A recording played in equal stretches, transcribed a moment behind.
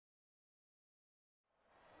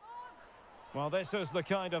Well, this is the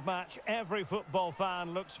kind of match every football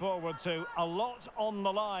fan looks forward to. A lot on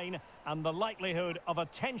the line and the likelihood of a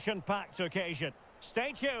tension-packed occasion.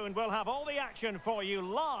 Stay tuned, we'll have all the action for you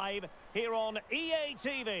live here on EA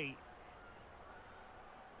TV.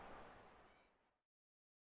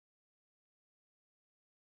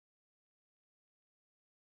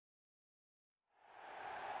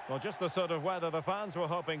 Well, just the sort of weather the fans were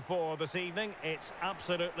hoping for this evening. It's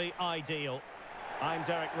absolutely ideal. I'm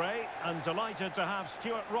Derek Ray, and delighted to have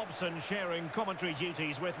Stuart Robson sharing commentary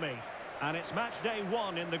duties with me. And it's match day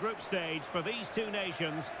 1 in the group stage for these two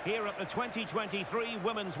nations here at the 2023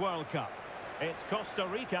 Women's World Cup. It's Costa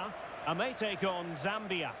Rica, and they take on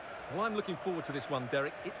Zambia. Well, I'm looking forward to this one,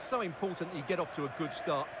 Derek. It's so important that you get off to a good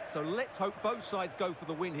start. So let's hope both sides go for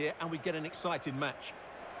the win here and we get an exciting match.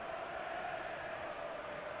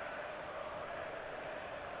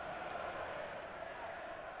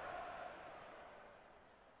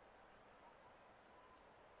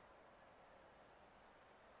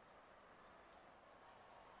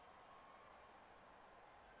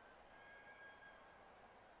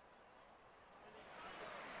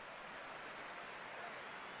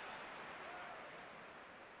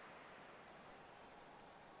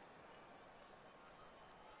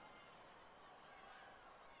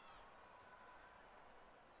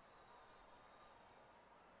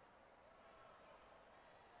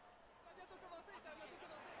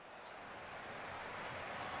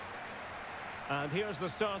 And here's the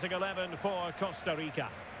starting 11 for Costa Rica.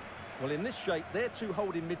 Well, in this shape, their two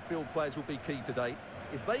holding midfield players will be key today.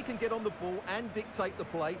 If they can get on the ball and dictate the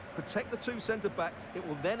play, protect the two centre-backs, it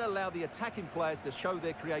will then allow the attacking players to show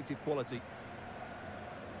their creative quality.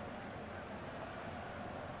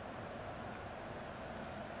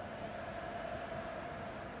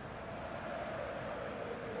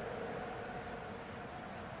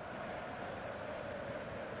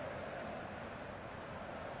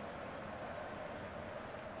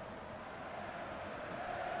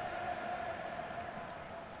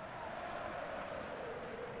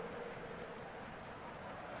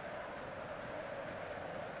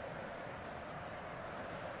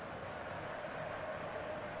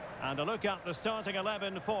 And a look at the starting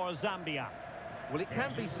 11 for Zambia. Well, it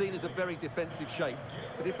can be seen as a very defensive shape,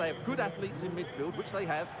 but if they have good athletes in midfield, which they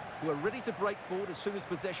have, who are ready to break forward as soon as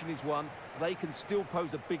possession is won, they can still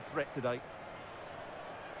pose a big threat today.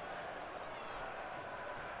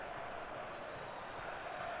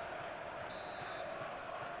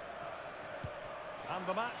 And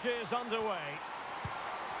the match is underway.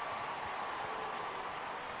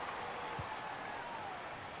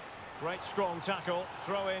 Great strong tackle,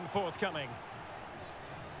 throw in forthcoming.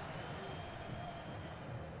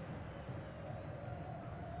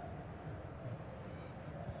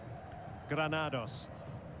 Granados.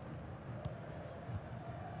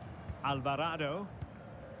 Alvarado.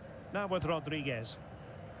 Now with Rodriguez.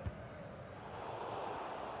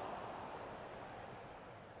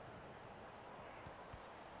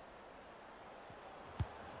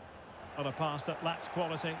 On a pass that lacks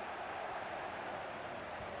quality.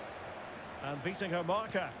 And beating her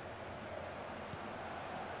marker.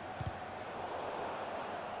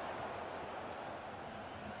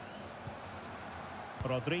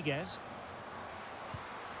 Rodriguez.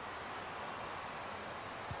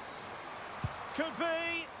 Could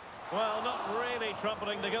be. Well, not really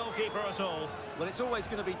troubling the goalkeeper at all. Well, it's always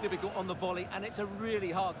going to be difficult on the volley, and it's a really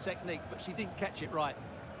hard technique, but she didn't catch it right.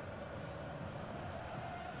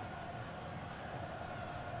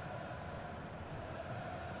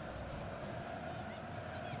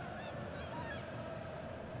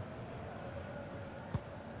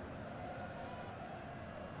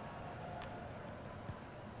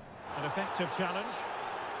 An effective challenge.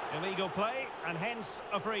 Illegal play, and hence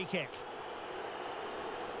a free kick.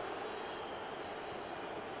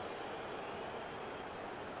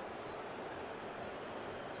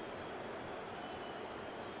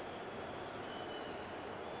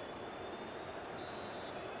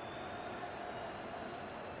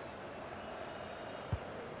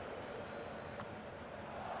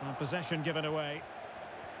 And possession given away.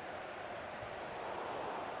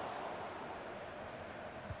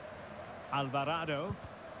 Alvarado.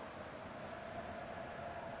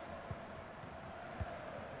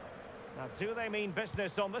 Now, do they mean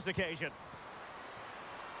business on this occasion?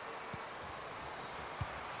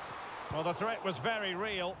 Well, the threat was very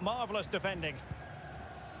real. Marvellous defending.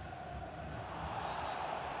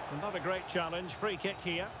 Another great challenge. Free kick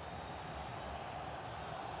here.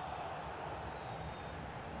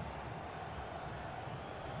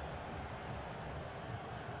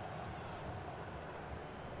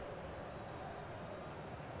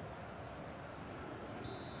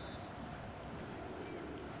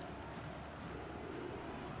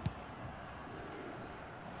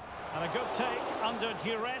 good take under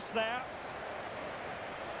duress there.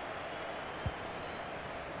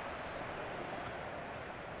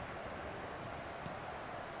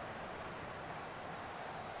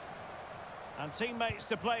 And teammates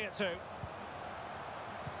to play it to.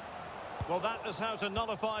 Well, that is how to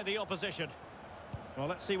nullify the opposition. Well,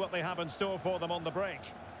 let's see what they have in store for them on the break.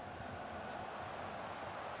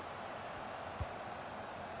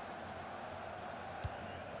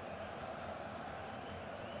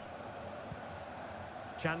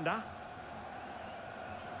 Chanda.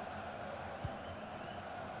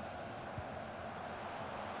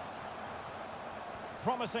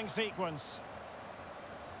 Promising sequence.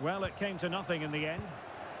 Well, it came to nothing in the end.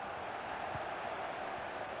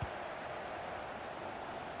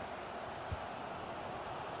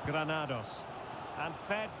 Granados. And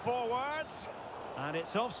fed forwards. And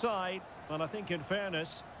it's offside. And I think in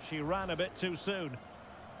fairness, she ran a bit too soon.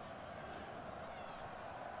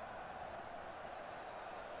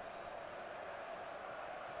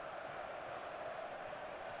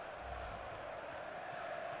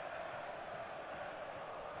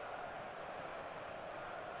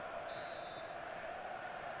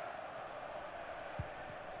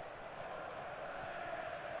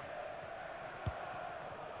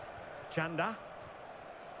 Chanda.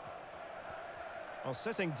 Well,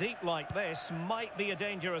 sitting deep like this might be a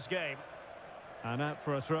dangerous game. And out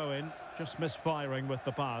for a throw-in, just misfiring with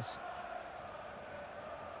the pass.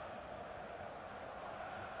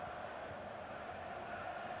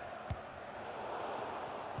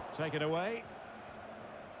 Take it away.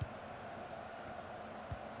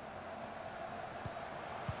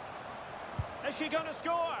 Is she going to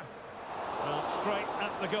score? Well, straight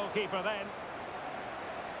at the goalkeeper then.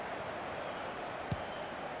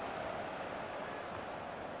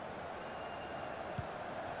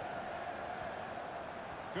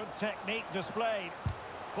 Good technique displayed.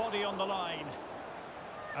 Body on the line.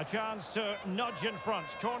 A chance to nudge in front.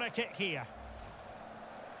 Corner kick here.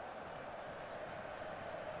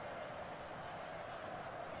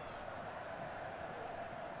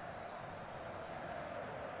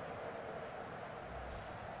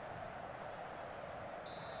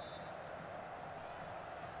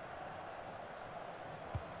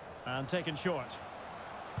 And taken short.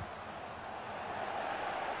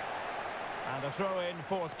 And a throw-in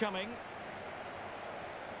forthcoming.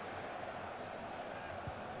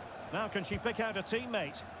 Now can she pick out a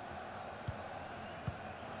teammate?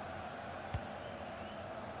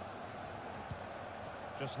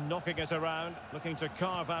 Just knocking it around, looking to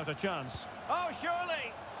carve out a chance. Oh,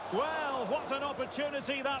 surely! Well, what an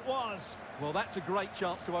opportunity that was! Well, that's a great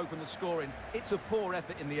chance to open the scoring. It's a poor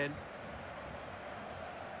effort in the end.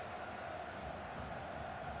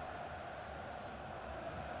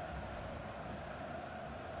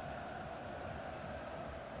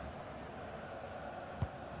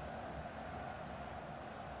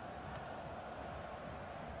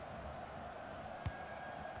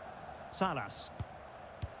 Salas.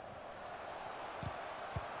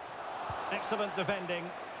 Excellent defending.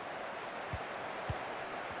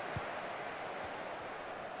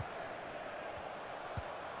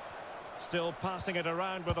 Still passing it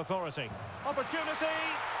around with authority. Opportunity!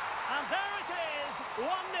 And there it is! 1-0.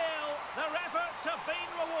 Their efforts have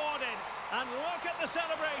been rewarded. And look at the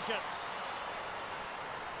celebrations.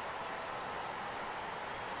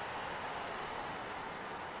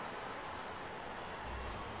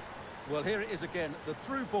 Well, here it is again. The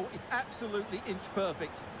through ball is absolutely inch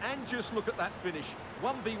perfect. And just look at that finish.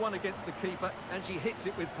 1v1 against the keeper, and she hits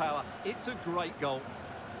it with power. It's a great goal. Goal.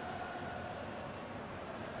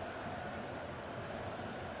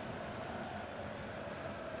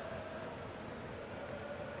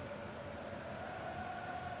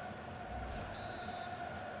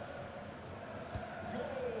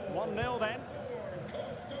 1-0 then.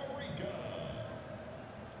 Costa Rica.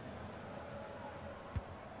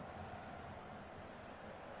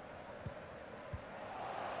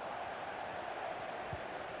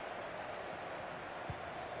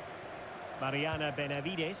 Mariana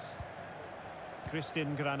Benavides.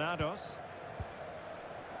 Kristin Granados.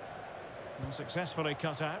 And successfully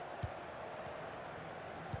cut out.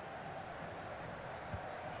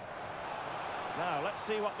 Now, let's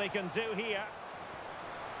see what they can do here.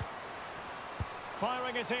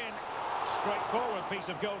 Firing it in. Straightforward piece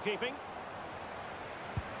of goalkeeping.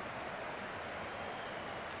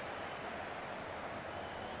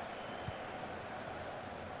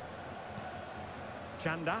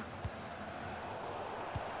 Chanda.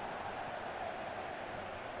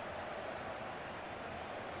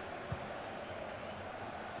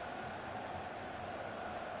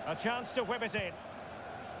 A chance to whip it in.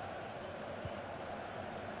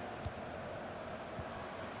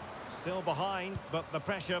 Still behind, but the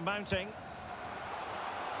pressure mounting.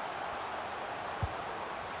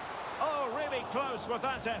 Oh, really close with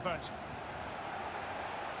that effort.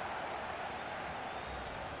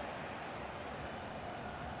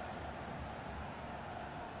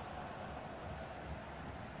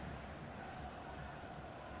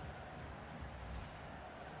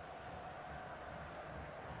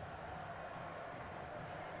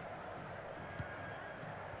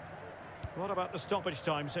 What about the stoppage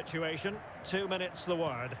time situation? 2 minutes the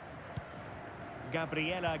word.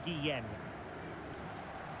 Gabriela Guillen.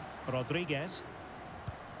 Rodriguez.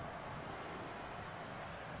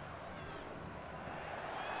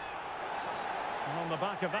 And on the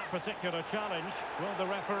back of that particular challenge, will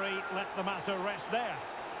the referee let the matter rest there?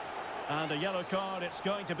 And a yellow card it's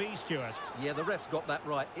going to be, Stuart. Yeah, the ref's got that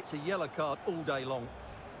right. It's a yellow card all day long.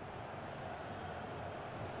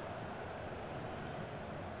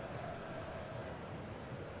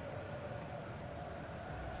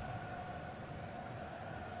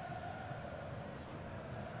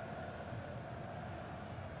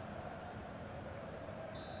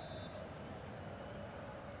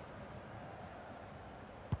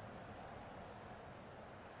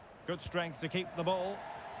 Good strength to keep the ball.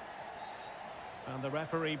 And the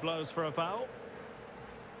referee blows for a foul.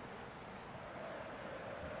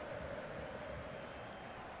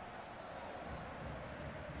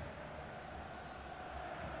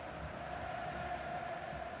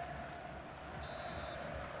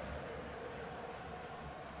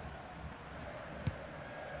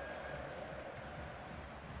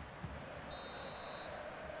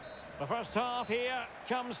 The first half here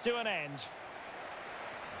comes to an end.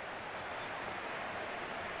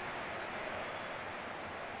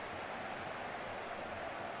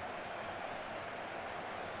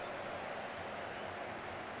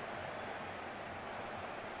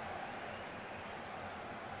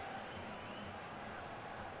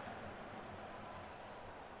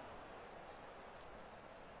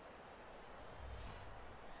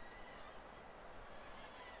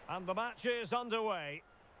 And the match is underway.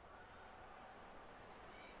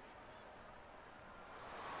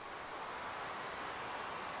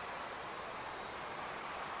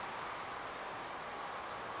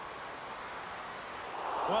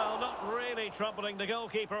 Well, not really troubling the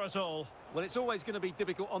goalkeeper at all. Well, it's always going to be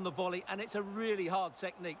difficult on the volley, and it's a really hard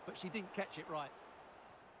technique, but she didn't catch it right.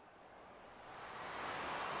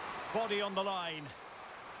 Body on the line.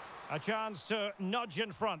 A chance to nudge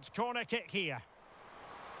in front. Corner kick here.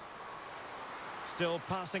 Still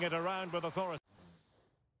passing it around with authority.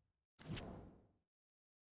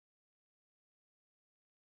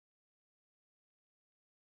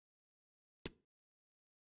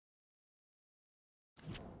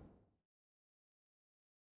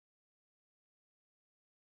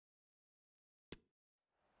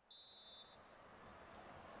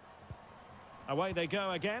 Away they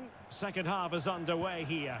go again. Second half is underway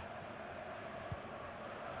here.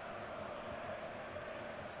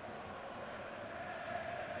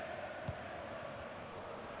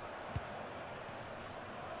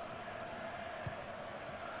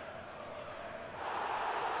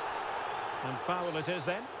 And foul it is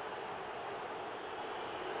then.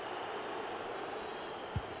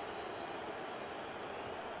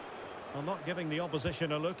 Well, not giving the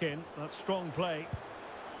opposition a look in. That's strong play.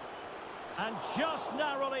 And just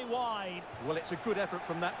narrowly wide. Well, it's a good effort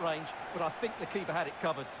from that range, but I think the keeper had it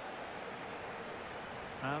covered.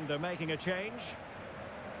 And they're making a change.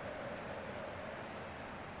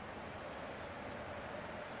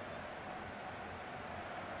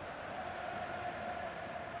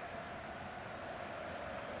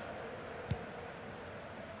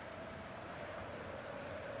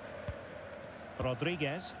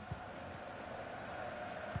 Rodriguez.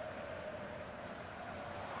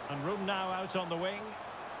 And room now out on the wing.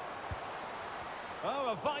 Oh,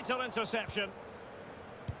 a vital interception.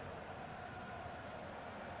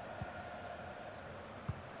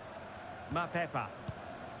 Mapepa.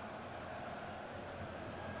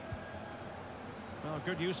 Oh,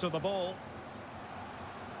 good use of the ball.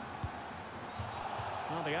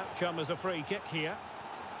 Well, the outcome is a free kick here.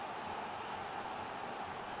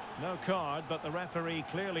 No card, but the referee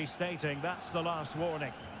clearly stating that's the last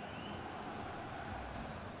warning.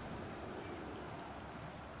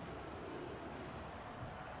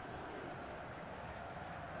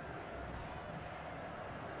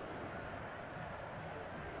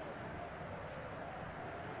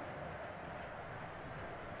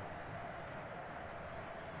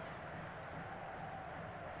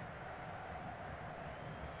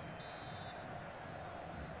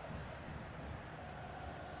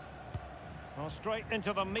 Well, straight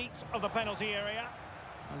into the meat of the penalty area.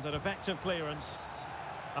 And an effective clearance.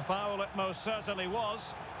 A foul it most certainly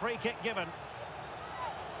was. Free kick given.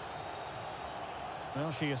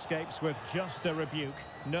 Well, she escapes with just a rebuke.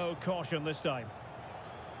 No caution this time.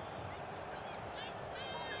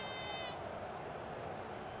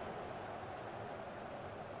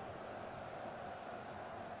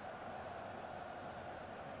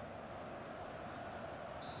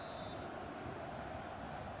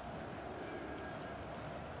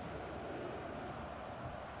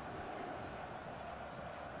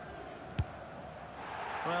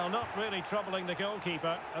 Well, not really troubling the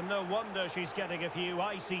goalkeeper, and no wonder she's getting a few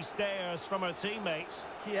icy stares from her teammates.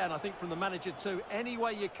 Yeah, and I think from the manager too, any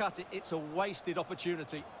way you cut it, it's a wasted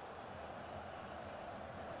opportunity.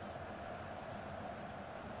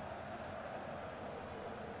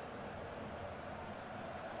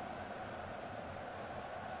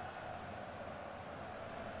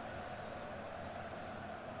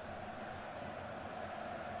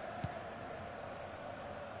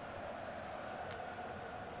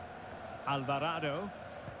 Alvarado.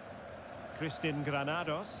 Kristin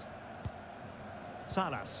Granados.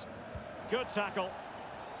 Salas. Good tackle.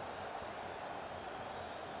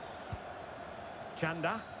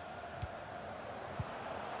 Chanda.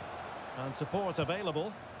 And support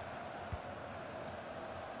available.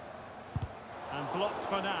 And blocked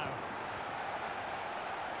for now.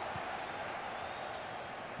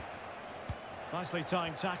 Nicely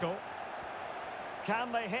timed tackle.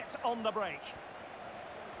 Can they hit on the break?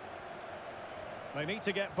 They need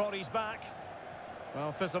to get bodies back.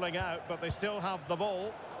 Well, fizzling out, but they still have the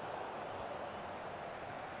ball.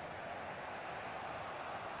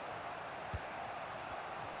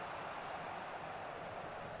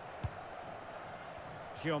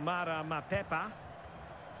 Xiomara Mapepa.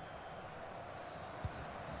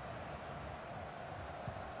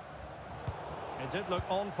 It did look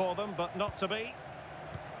on for them, but not to be.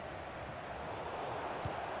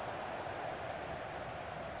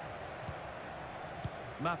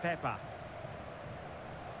 Mapepa.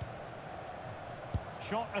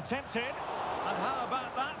 Shot attempted. And how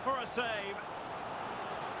about that for a save?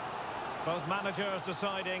 Both managers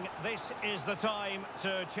deciding this is the time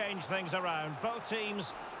to change things around. Both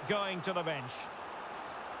teams going to the bench.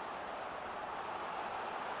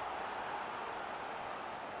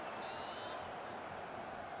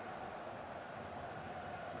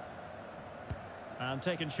 And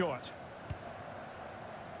taken short.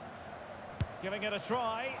 Giving it a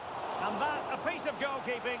try, and that, a piece of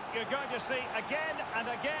goalkeeping you're going to see again and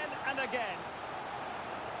again and again.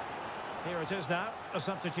 Here it is now, a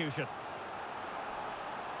substitution.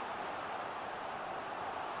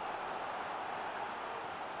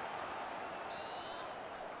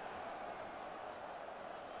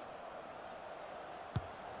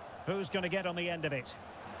 Who's going to get on the end of it?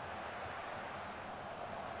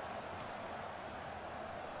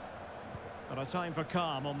 But a time for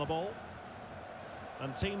calm on the ball.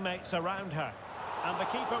 And teammates around her. And the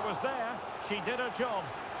keeper was there. She did her job.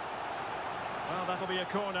 Well, that'll be a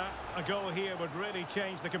corner. A goal here would really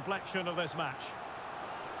change the complexion of this match.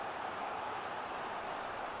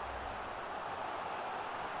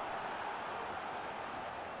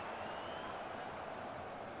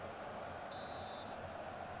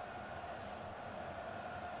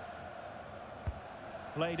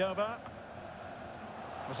 Played over.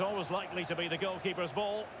 Was always likely to be the goalkeeper's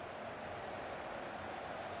ball.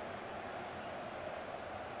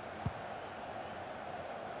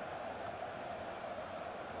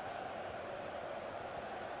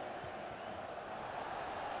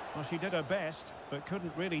 Well, she did her best, but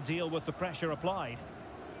couldn't really deal with the pressure applied.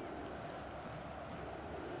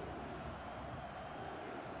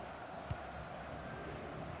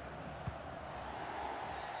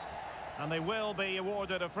 And they will be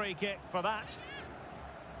awarded a free kick for that.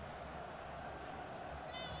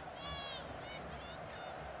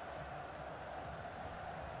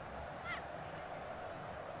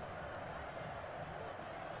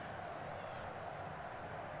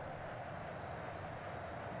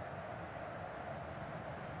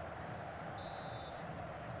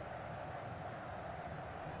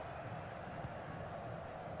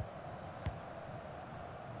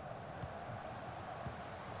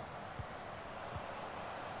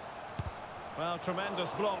 Well, tremendous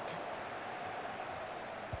block.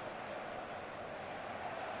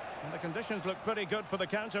 And the conditions look pretty good for the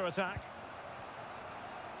counter-attack.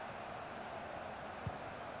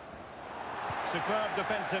 Superb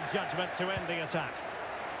defensive judgment to end the attack.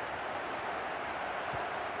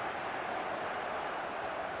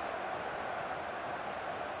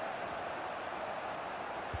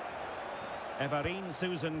 Everine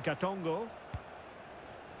Susan Katongo.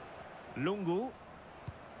 Lungu.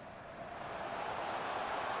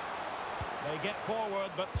 They get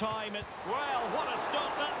forward, but time it... Well, what a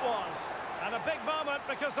stop that was. And a big moment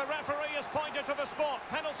because the referee has pointed to the spot.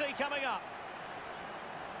 Penalty coming up.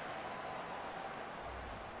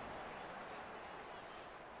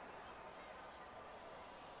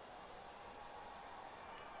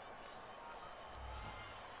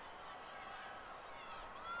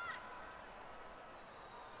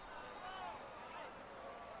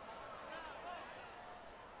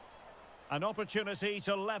 An opportunity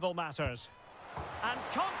to level matters. And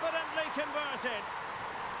confidently converted.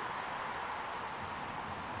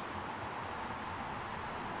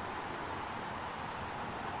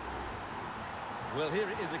 Well, here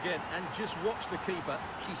it is again, and just watch the keeper.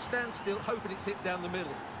 She stands still, hoping it's hit down the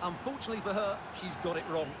middle. Unfortunately for her, she's got it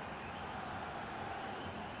wrong.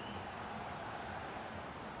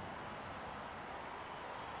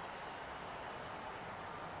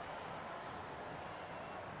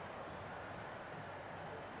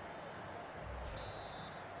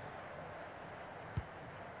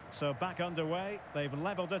 So back underway. They've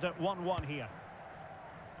levelled it at 1-1 here.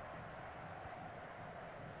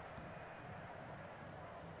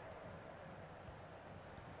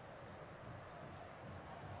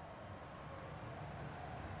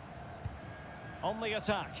 On the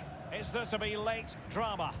attack. Is there to be late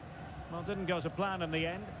drama? Well, didn't go to plan in the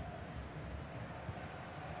end.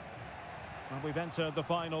 Well, we've entered the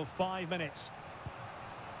final 5 minutes.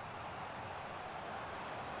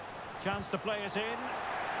 Chance to play it in.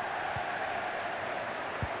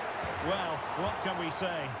 Well, what can we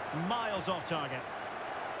say? Miles off target.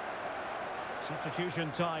 Substitution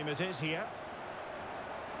time it is here.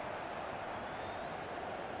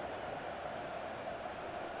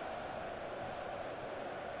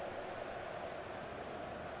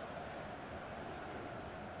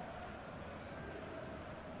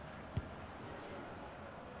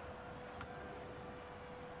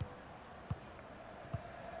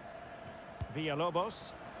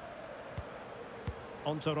 Villalobos.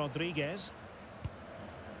 Onto Rodriguez.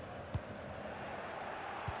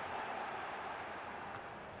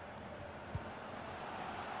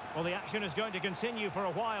 Well, the action is going to continue for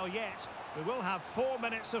a while yet. We will have 4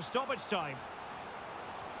 minutes of stoppage time.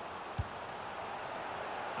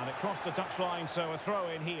 And it crossed the touchline, so a throw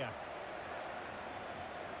in here.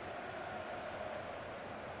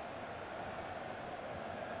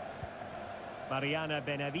 Mariana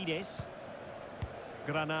Benavides.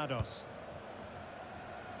 Granados.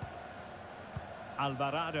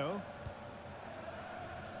 Alvarado.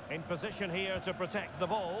 In position here to protect the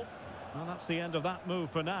ball. Well, that's the end of that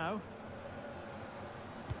move for now.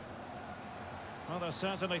 Well, they're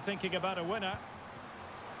certainly thinking about a winner.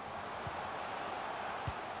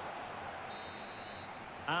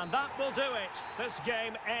 And that will do it. This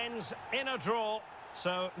game ends in a draw.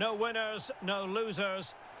 So, no winners, no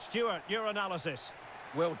losers. Stuart, your analysis.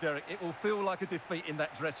 Well, Derek, it will feel like a defeat in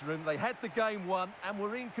that dressing room. They had the game won and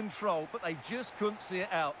were in control, but they just couldn't see it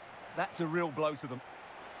out. That's a real blow to them.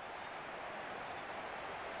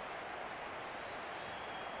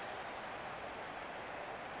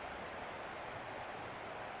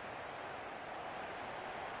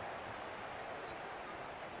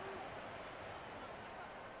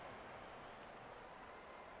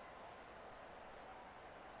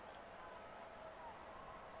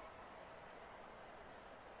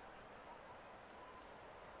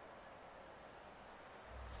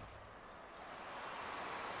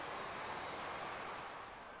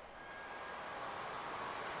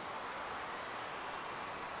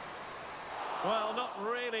 Well, not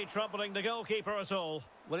really troubling the goalkeeper at all.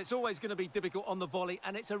 Well, it's always going to be difficult on the volley,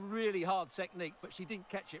 and it's a really hard technique, but she didn't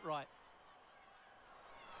catch it right.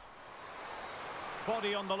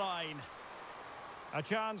 Body on the line. A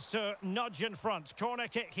chance to nudge in front. Corner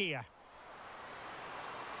kick here.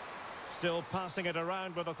 Still passing it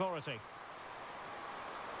around with authority.